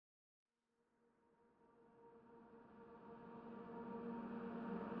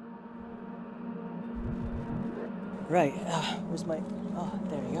Right. Where's my... Oh,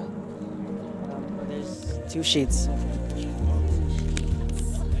 there you go. There's 2 sheets.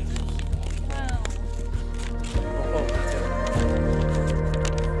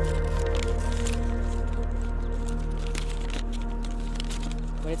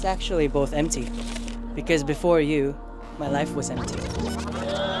 But it's actually both empty. Because before you, my life was empty.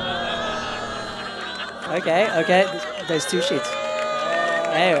 Okay. There's 2 sheets.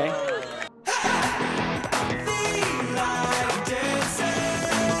 Anyway.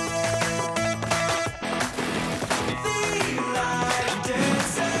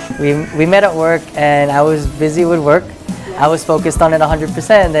 We met at work and I was busy with work. I was focused on it 100%,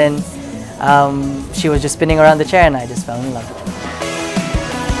 and then she was just spinning around the chair and I just fell in love.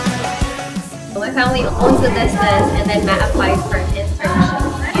 My family owns the business and then Matt applied for an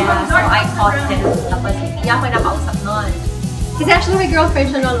internship. Yeah, so I taught him. Tapos hindi niya ako nakausap noon. He's actually my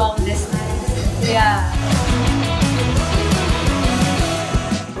girlfriend siya no long distance. Yeah.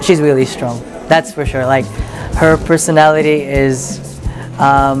 She's really strong, that's for sure. Like, her personality is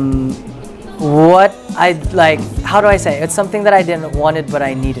what I like. How do I say? It's something that I didn't wanted but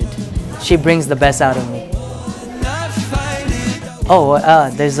I needed. She brings the best out of me. Oh,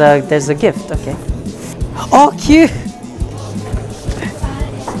 there's a gift. Okay. Oh, cute!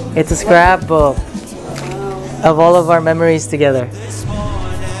 It's a scrapbook of all of our memories together.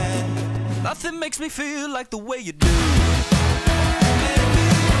 Nothing makes me feel like the way you do.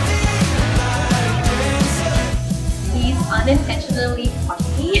 He's unintentionally funny.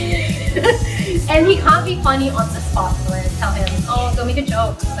 And he can't be funny on the spot. So I tell him, oh, go make a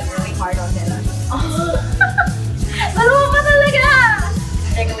joke. It's like really hard on him. Oh, lalo pa talaga!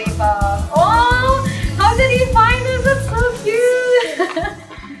 Jiggly pa. Oh, how did he find us? That's so cute!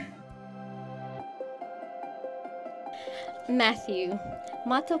 Matthew,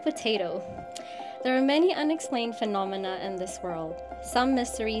 motto potato. There are many unexplained phenomena in this world, some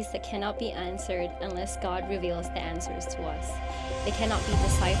mysteries that cannot be answered unless God reveals the answers to us. They cannot be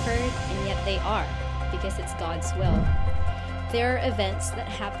deciphered, and yet they are, because it's God's will. There are events that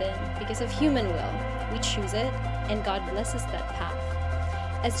happen because of human will. We choose it, and God blesses that path.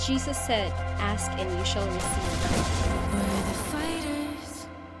 As Jesus said, ask and you shall receive. We're the fighters,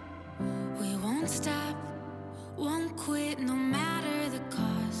 we won't stop, won't quit no matter the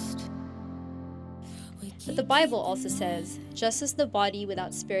cost. But the Bible also says, just as the body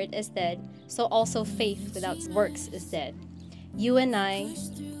without spirit is dead, so also faith without works is dead. You and I,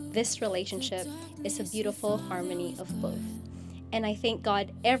 this relationship, is a beautiful harmony of both. And I thank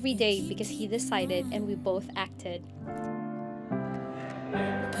God every day because He decided and we both acted.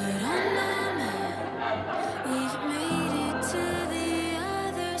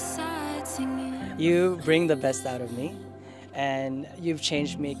 You bring the best out of me, and you've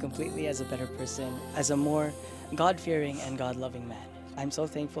changed me completely as a better person, as a more God-fearing and God-loving man. I'm so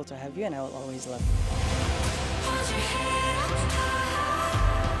thankful to have you, and I will always love you.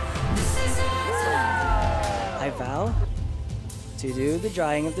 I vow to do the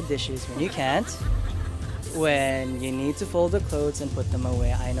drying of the dishes when you can't, when you need to fold the clothes and put them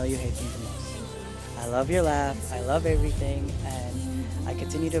away. I know you hate them the most. I love your laugh, I love everything, and I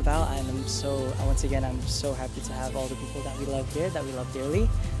continue to vow, and once again, I'm so happy to have all the people that we love here, that we love dearly,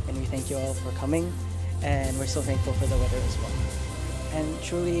 and we thank you all for coming, and we're so thankful for the weather as well. And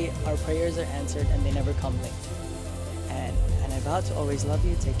truly, our prayers are answered and they never come late. And I vow to always love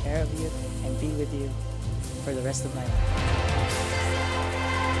you, take care of you, and be with you for the rest of my life.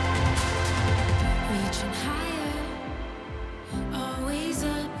 Reaching higher, always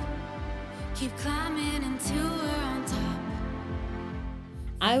up, keep climbing until we're on top.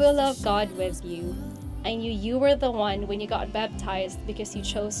 I will love God with you. I knew you were the one when you got baptized because you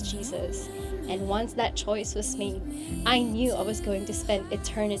chose Jesus. And once that choice was made, I knew I was going to spend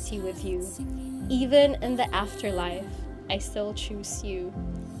eternity with you. Even in the afterlife, I still choose you.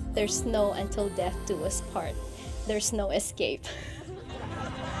 There's no until death do us part. There's no escape.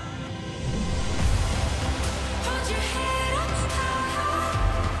 Hold your head up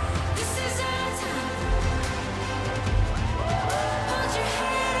high, this is our time. Hold your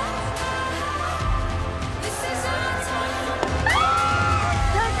head up high, this is our time.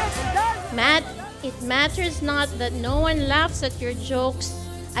 Matt, it matters not that no one laughs at your jokes,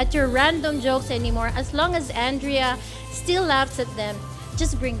 at your random jokes anymore. As long as Andrea still laughs at them,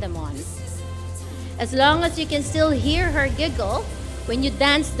 just bring them on. As long as you can still hear her giggle when you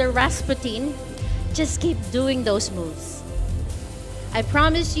dance the Rasputin, just keep doing those moves. I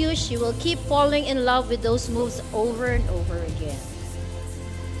promise you she will keep falling in love with those moves over and over again.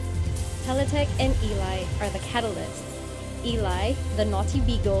 Teletech and Eli are the catalysts. Eli, the naughty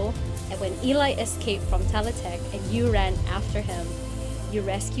beagle, And when Eli escaped from Teletech and you ran after him, you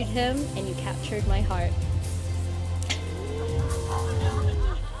rescued him and you captured my heart.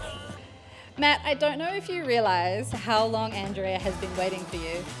 Matt, I don't know if you realize how long Andrea has been waiting for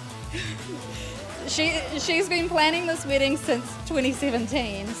you. She's been planning this wedding since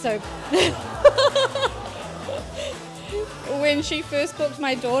 2017, so when she first booked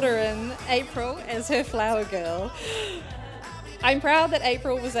my daughter in April as her flower girl, I'm proud that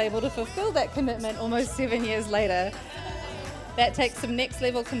April was able to fulfill that commitment almost 7 years later. That takes some next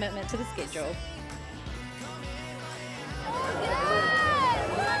level commitment to the schedule.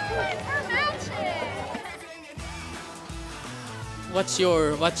 What's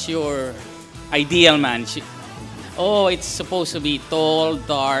your ideal man? Oh, it's supposed to be tall,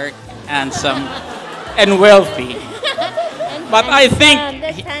 dark, handsome, and wealthy. But I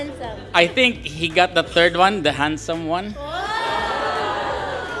think he got the third one, the handsome one.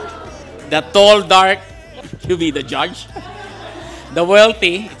 The tall, dark, to be the judge. The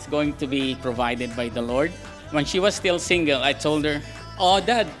wealthy, it's going to be provided by the Lord. When she was still single, I told her, "Oh,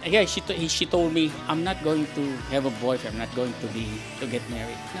 Dad, yeah." She told me, "I'm not going to have a boyfriend. I'm not going to get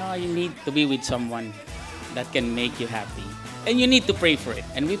married." No, you need to be with someone that can make you happy, and you need to pray for it.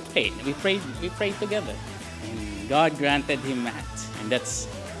 And we prayed. We prayed together, and God granted him Matt, and that's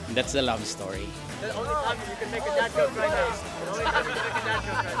the love story. The only time you can make a dad joke right now. The only time you can make a dad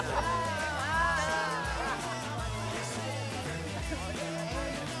joke right now.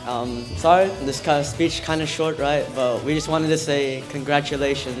 Sorry, this kind of speech kind of short, right? But we just wanted to say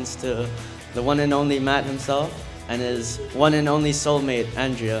congratulations to the one and only Matt himself and his one and only soulmate,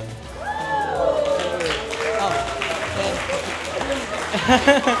 Andrea.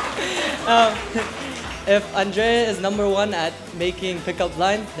 If Andrea is #1 at making pickup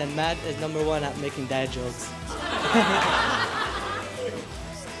lines, then Matt is #1 at making dad jokes.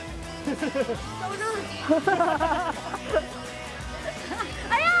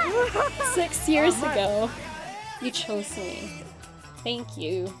 6 years ago, you chose me. Thank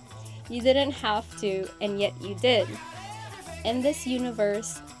you. You didn't have to, and yet you did. In this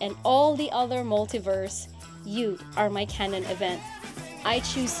universe and all the other multiverse, you are my canon event. I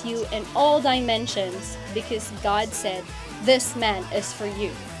choose you in all dimensions because God said, this man is for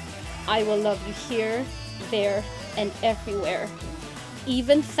you. I will love you here, there, and everywhere.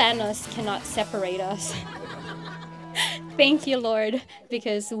 Even Thanos cannot separate us. Thank you, Lord,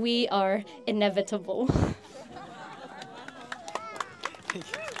 because we are inevitable. Thank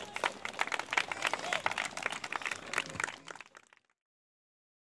you.